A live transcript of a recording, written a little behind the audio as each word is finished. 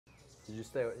Did you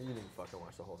stay? You didn't fucking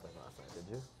watch the whole thing last night,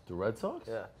 did you? The Red Sox?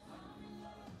 Yeah.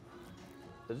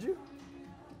 Did you?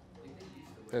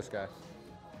 This guy.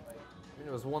 I mean,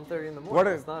 it was 1:30 in the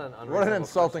morning. It's not an unreasonable what an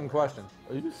insulting question.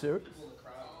 Are you serious?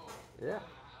 Yeah.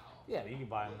 Yeah, you can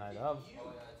buy him night of.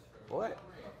 What?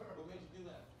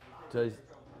 Did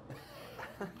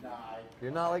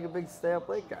You're not like a big stay up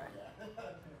late guy.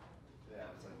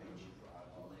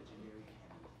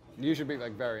 You should be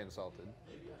like very insulted.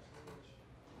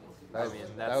 I mean,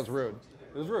 That was rude.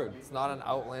 It was rude. It's not an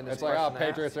outlandish. It's like, oh, question to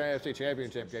Patriots ask. are AFC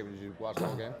Championship game. Did you watch the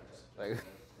whole game? Like,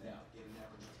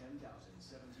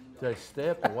 I stay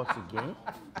up to watch the game?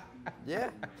 Yeah.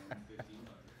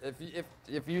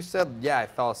 If you said, yeah, I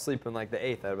fell asleep in like the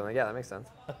 8th, I'd have been like, yeah, that makes sense.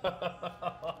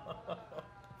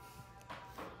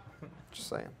 Just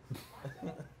saying.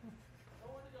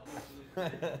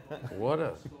 What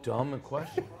a dumb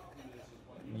question.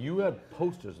 You had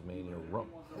posters of me in your room.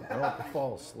 I don't have to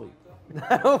fall asleep.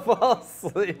 I don't fall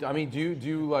asleep. I mean, do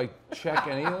you like check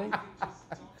anything?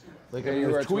 Like, I mean,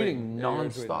 you're tweeting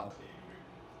nonstop.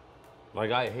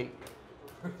 Like, I hate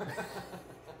you.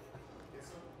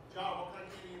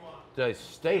 Did I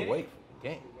stay awake for the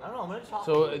game? I don't know, I'm gonna talk.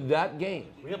 So that game,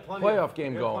 We have plenty playoff of-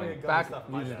 game we have plenty going, of back, stuff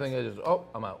you on just my think I just, oh,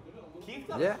 I'm out. Keith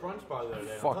got Yeah. a crunch bar the other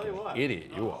day. I'll tell you Fucking what.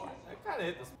 idiot you are. I kind of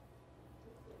hit this.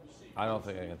 I don't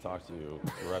think I can talk to you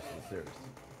the rest of the series.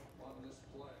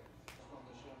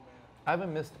 I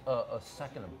haven't missed a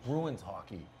second of Bruins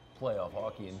hockey, playoff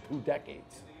hockey, in 2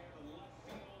 decades.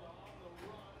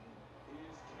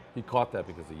 He caught that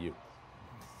because of you.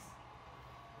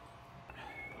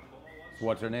 So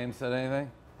what's her name said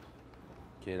anything?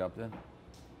 Kate Upton?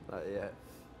 Not yet.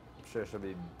 I'm sure she'll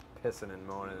be pissing and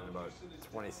moaning in about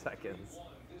 20 seconds.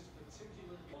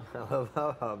 I love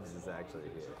how Hubs is actually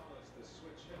here.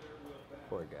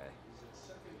 Poor guy.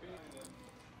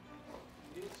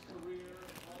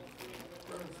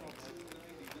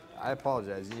 I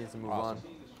apologize. You need to move on.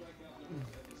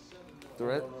 Through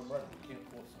it?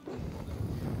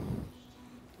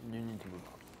 You need to move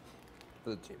on. For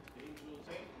the team.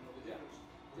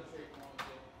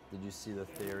 Did you see the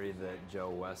theory that Joe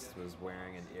West was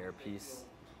wearing an earpiece?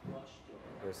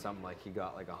 There's something like he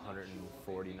got like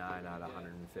 149 out of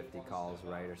 150 calls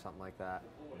right or something like that.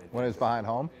 when he's behind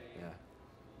home?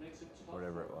 Yeah.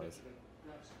 Whatever it was.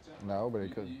 No, but he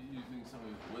could. You think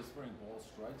somebody's whispering ball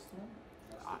strikes to him?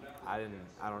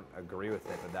 I don't agree with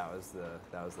it, but that was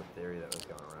the theory that was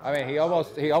going around. I mean, he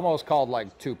almost called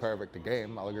like too perfect a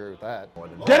game. I'll agree with that.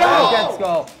 Get out! Against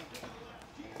goal.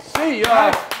 See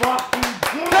ya!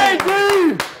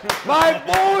 KD! My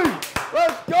boy!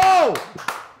 Let's go!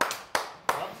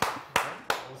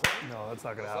 No, that's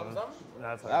not gonna happen.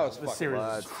 That's That was the fucking series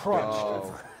Let's is crunched.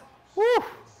 go. Woo!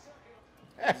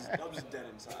 Dub's dead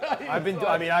inside. I've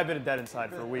been dead inside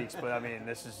for weeks, but I mean,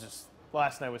 this is just.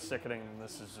 Last night was sickening, and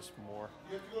this is just more.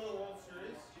 You have to go to the World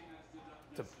Series?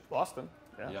 To Boston.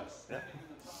 Yeah. Yes. Yeah.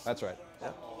 That's right.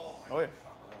 Oh yeah.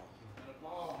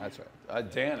 That's right.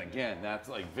 Dan, again, that's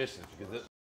like vicious because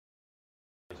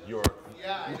it's your.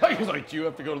 Yeah. He's like, do you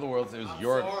have to go to the World Series?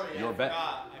 Your bet.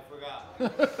 I forgot.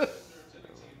 Jared,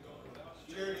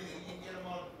 do you think you can get him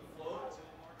on the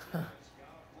float?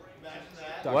 Imagine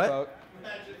that. Duck What? boat.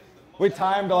 Imagine. We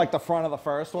timed to like the front of the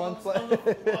first one.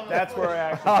 That's where I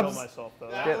actually killed myself, though.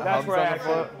 That's Hubs where I on the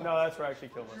actually. float? No, that's where I actually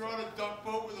killed You're myself. on a duck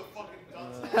boat with a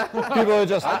fucking duck. People are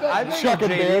just I think chucking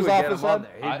JD beers would off get his him on head.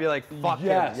 there. He'd be like, fuck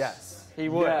Yes. him. Yes. He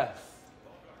would. Yes.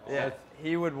 Yeah.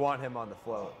 He would want him on the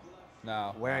float,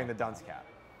 No. wearing the dunce cap.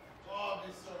 Oh,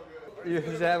 it'd be so good.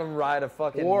 You should have him ride a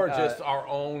fucking. Or just our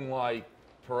own like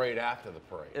parade after the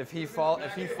parade. if he follows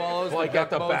Like the at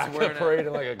the duck boats back of the wearing parade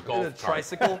in like a in golf a cart.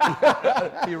 tricycle.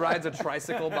 He rides a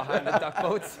tricycle behind the duck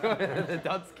boats with the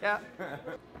dunce cap.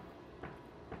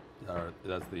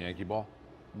 That's the Yankee ball.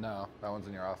 No, that one's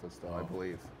in your office though, I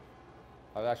believe.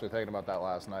 I was actually thinking about that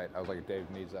last night. I was like, Dave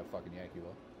needs that fucking Yankee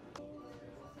ball.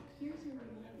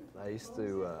 I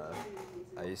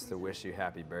used to wish you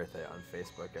happy birthday on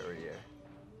Facebook every year.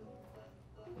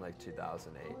 In like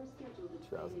 2008,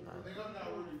 2009.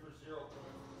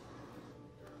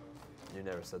 You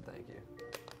never said thank you.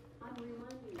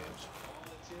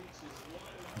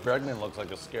 Bregman looks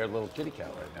like a scared little kitty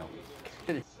cat right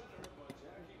now.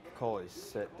 Coley,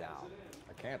 sit down.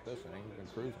 I can't this inning. You've been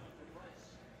cruising.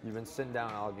 You've been sitting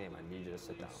down all game. I need you to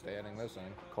sit down. Standing this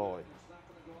inning. Coley,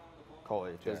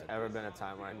 if there's Jared. ever been a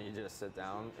time where I need you to sit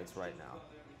down, it's right now.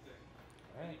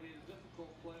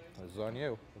 This is on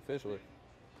you, officially.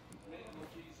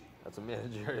 That's a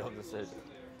managerial decision.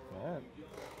 All right.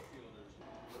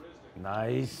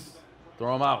 Nice.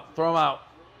 Throw him out. Throw him out.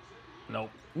 Nope.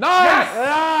 Nice!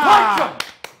 Yes!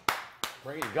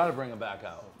 You gotta bring him back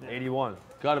out. 81.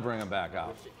 Gotta bring him back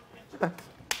out.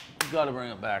 Gotta bring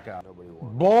him back out. Nobody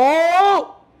won.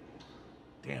 Ball!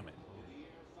 Damn it.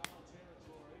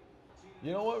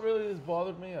 You know what really has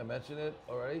bothered me? I mentioned it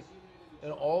already.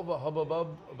 And all the hubbub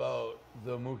about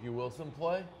the Mookie Wilson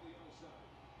play,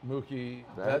 Mookie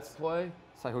Betts play,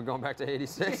 It's like we're going back to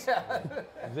 86.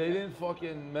 they didn't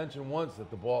fucking mention once that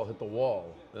the ball hit the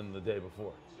wall than the day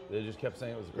before. They just kept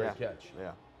saying it was a great catch.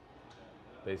 Yeah.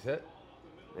 Base hit?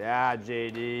 Yeah,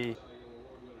 JD.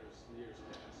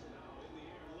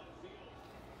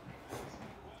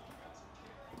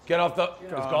 Get off the.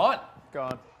 It's gone.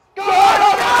 Gone.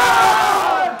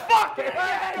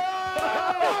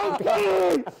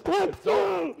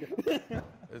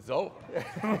 It's over.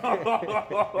 Let's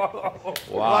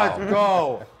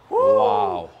go.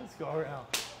 Wow. Let's go around.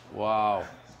 Wow.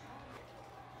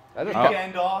 That just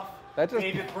End off. That just-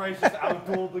 David Price just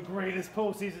outdueled the greatest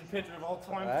postseason pitcher of all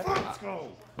time. Let's go.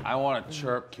 I want to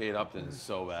chirp Kate Upton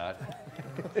so bad.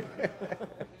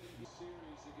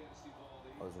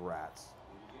 Those rats.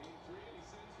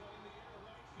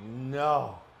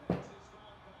 No.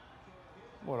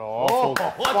 What an awful.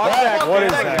 What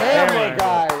is the that? camera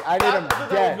guy. I need him I thought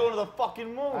dead. was going to the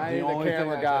fucking moon. I The need the only thing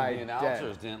camera that guy the dead.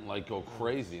 announcers didn't like go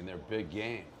crazy in their big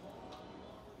game.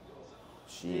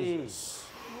 Jesus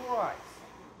Christ.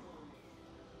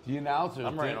 The announcers.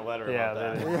 I'm writing a didn't- letter Yeah,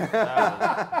 about they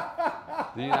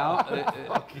that. The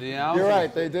announcers. You're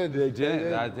right, they did. They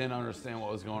did. I didn't understand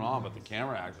what was going on, but the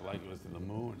camera acted like it was to the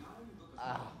moon.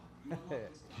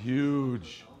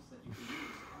 Huge.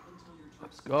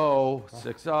 Let's go.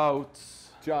 6 outs.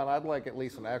 John, I'd like at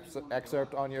least an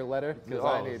excerpt on your letter because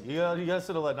I need. You gotta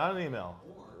send a letter, not an email.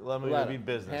 Let me Letter. be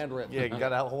business. Handwritten. Yeah, you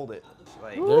gotta hold it.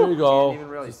 Like, There you go. Can't even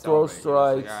really Just throw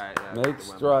celebrate. He was strikes, like, all right, yeah, make it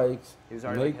went strikes, He was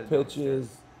already make like, headed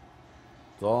pitches.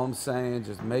 That's all I'm saying.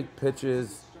 Just make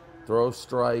pitches, throw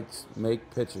strikes,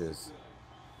 make pitches.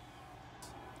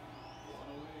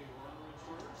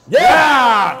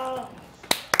 Yeah!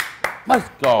 Let's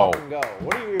go. Go.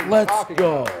 What are you even Let's talking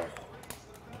go. about?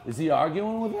 Is he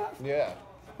arguing with that? Yeah.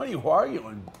 What are you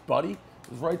arguing, buddy?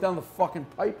 It's right down the fucking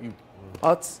pipe, you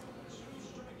putz.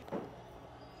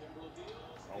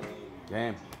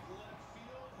 Game.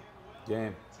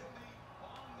 Game.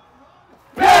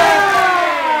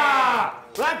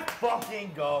 Let's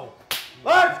fucking go.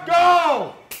 Let's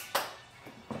go.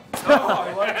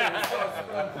 Right,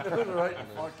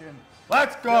 fucking.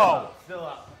 Let's go. Still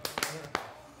up.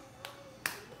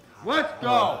 Let's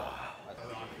go.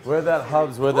 Where'd that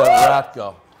rat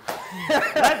go?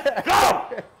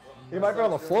 He might be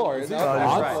on the floor. Is he?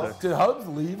 Did Hubs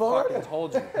leave already? I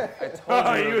told you. I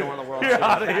told you we were going to the World Series.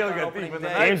 Opening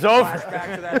day. Game's over.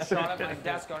 Flashback to that shot at my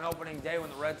desk on opening day when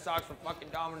the Red Sox were fucking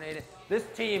dominated. This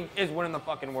team is winning the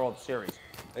fucking World Series.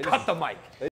 Cut the mic.